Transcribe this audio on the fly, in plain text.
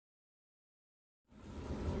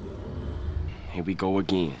here we go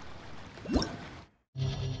again.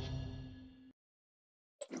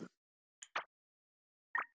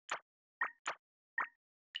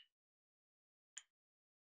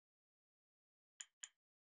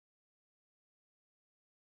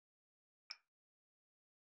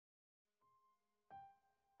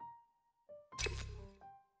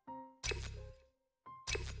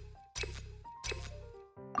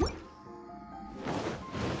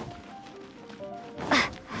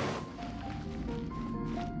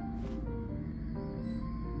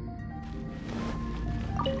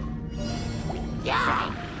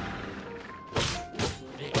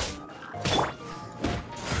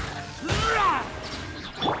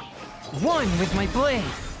 One with my blade.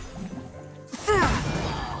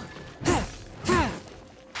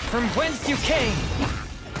 From whence you came.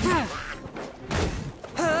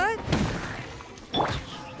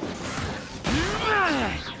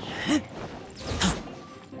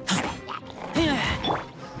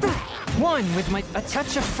 One with my a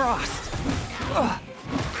touch of frost.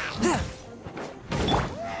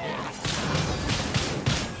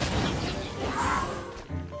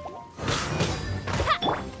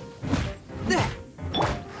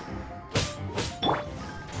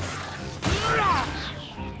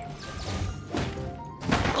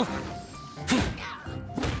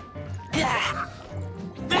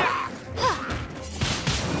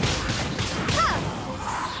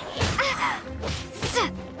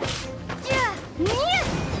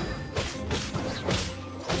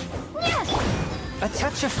 A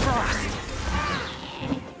touch of frost.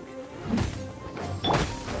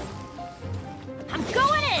 I'm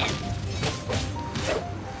going in!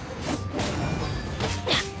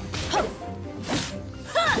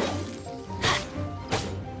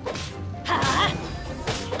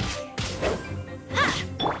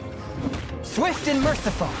 Swift and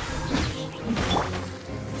merciful.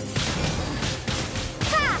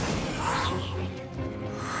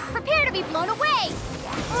 Prepare to be blown away!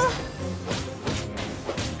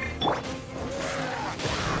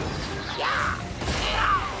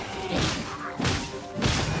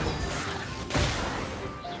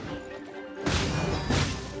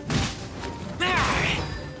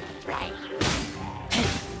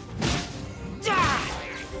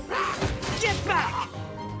 Get back!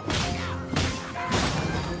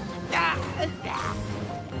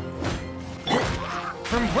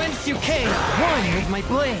 From whence you came, one with my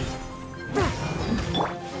blade.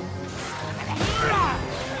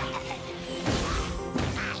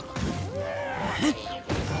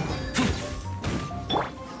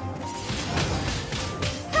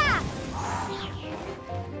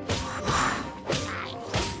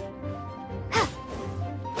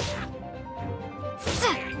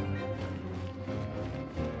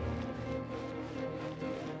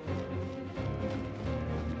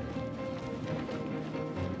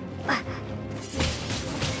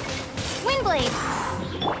 Windblade!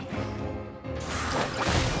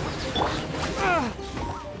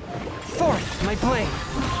 Forth my blade.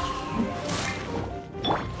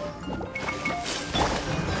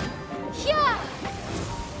 Yeah!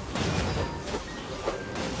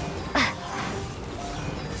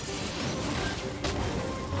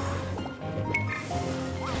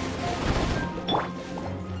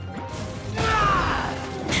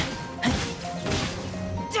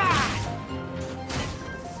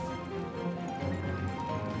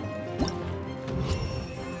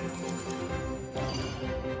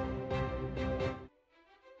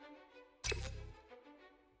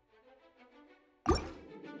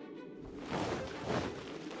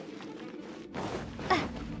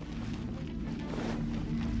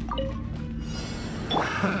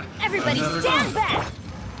 Everybody stand back!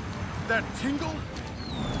 That tingle?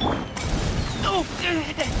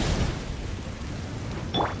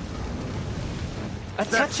 A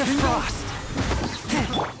touch of frost.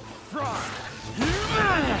 Fry!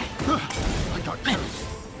 I got cursed.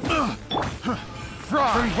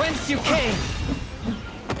 Fry! From whence you came.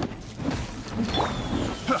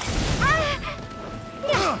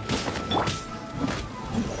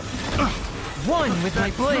 One with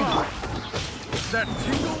my blade. That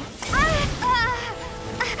tingle?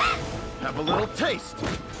 Have a little taste.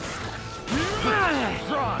 Fry!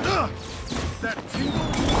 That tingle?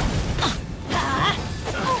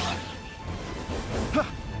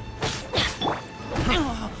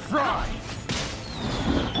 Fry!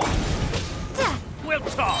 We'll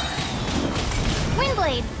talk.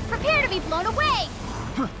 Windblade, prepare to be blown away!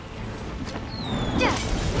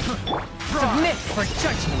 Submit for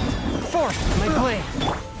judgment. Forth my blade.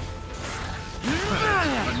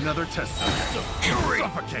 Another test subject.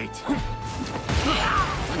 Suffocate!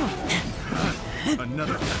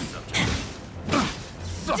 Another test subject.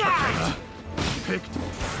 Suffocate! Picked.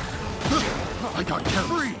 I got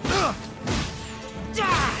carried.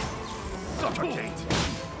 Suffocate!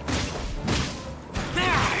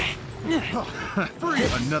 Free!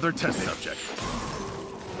 Another test subject.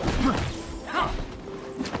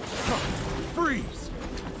 Freeze!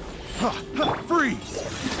 Freeze!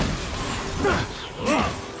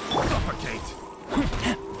 Suffocate!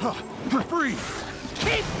 Freeze!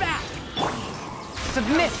 Keep back!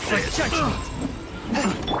 Submit for judgment!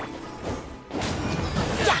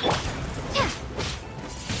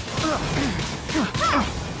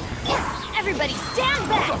 Everybody stand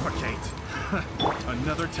back! Suffocate!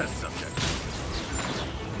 Another test subject.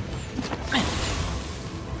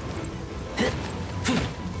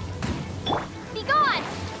 Be gone!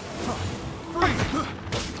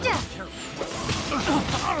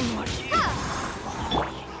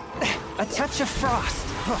 A touch of frost!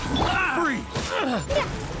 Freeze!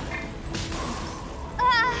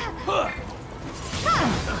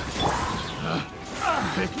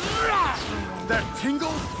 Pick. That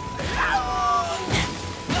tingle?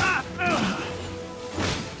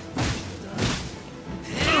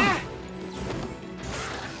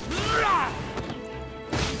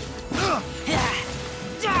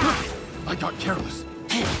 I got careless.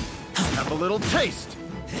 Have a little taste.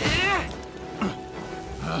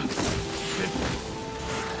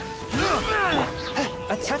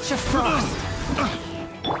 A touch of frost!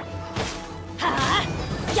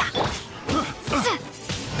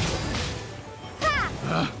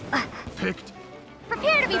 Picked.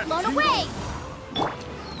 Prepare to be blown away!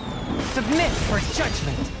 Submit for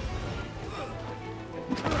judgment!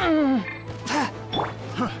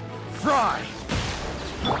 Fry.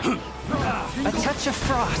 A touch of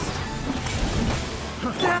frost!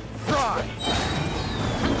 Fry.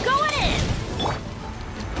 I'm going in!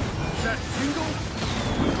 That tingle.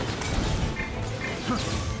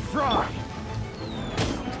 Fry.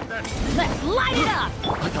 That Let's light it up!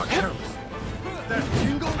 I got careless. That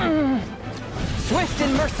tingle. Swift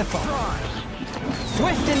and merciful! Fry.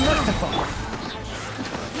 Swift and merciful!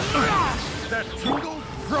 That tingle.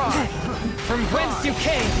 Fry. From whence you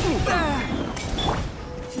came!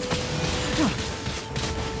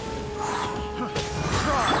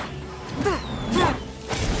 Fry.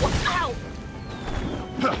 Ow!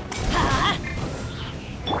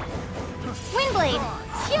 Windblade!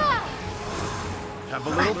 Yeah! Have a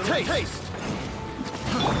little taste.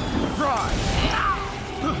 Fry.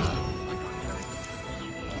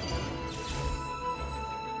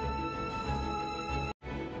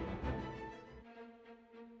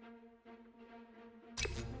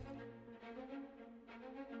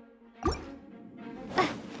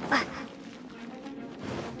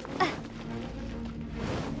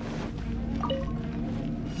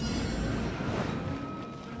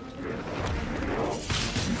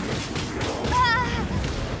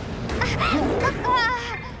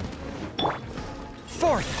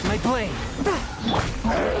 Forth, my blade!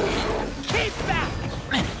 Keep back!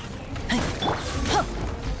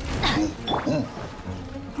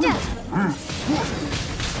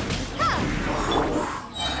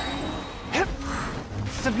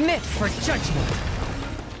 Submit for judgment!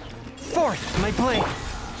 Forth, my blade!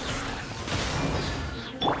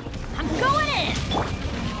 I'm going in!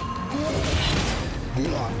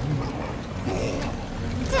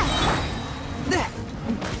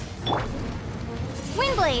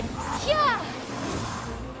 Windblade! Yeah!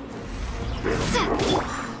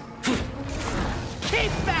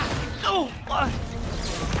 Keep back! Oh!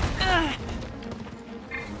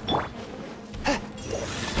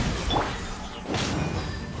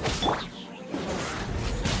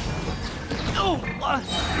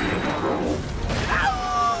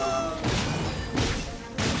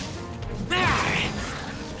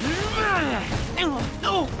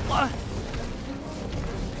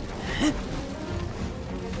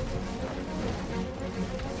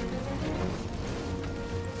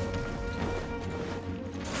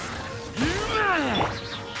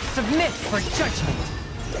 Submit for judgment!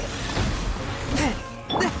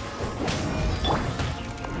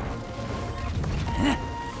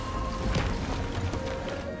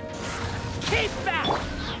 Keep back!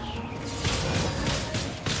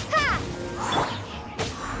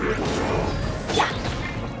 Yeah!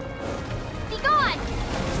 Be gone!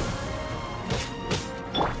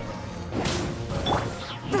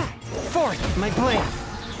 Forth, my blade!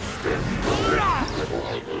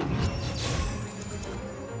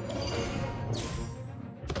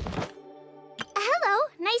 Hello,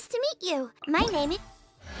 nice to meet you. My name is...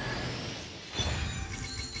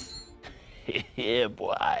 Yeah,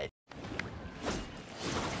 boy.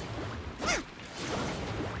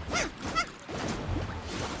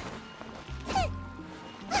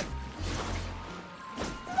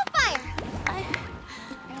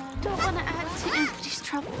 want to add to anybody's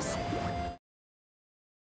troubles.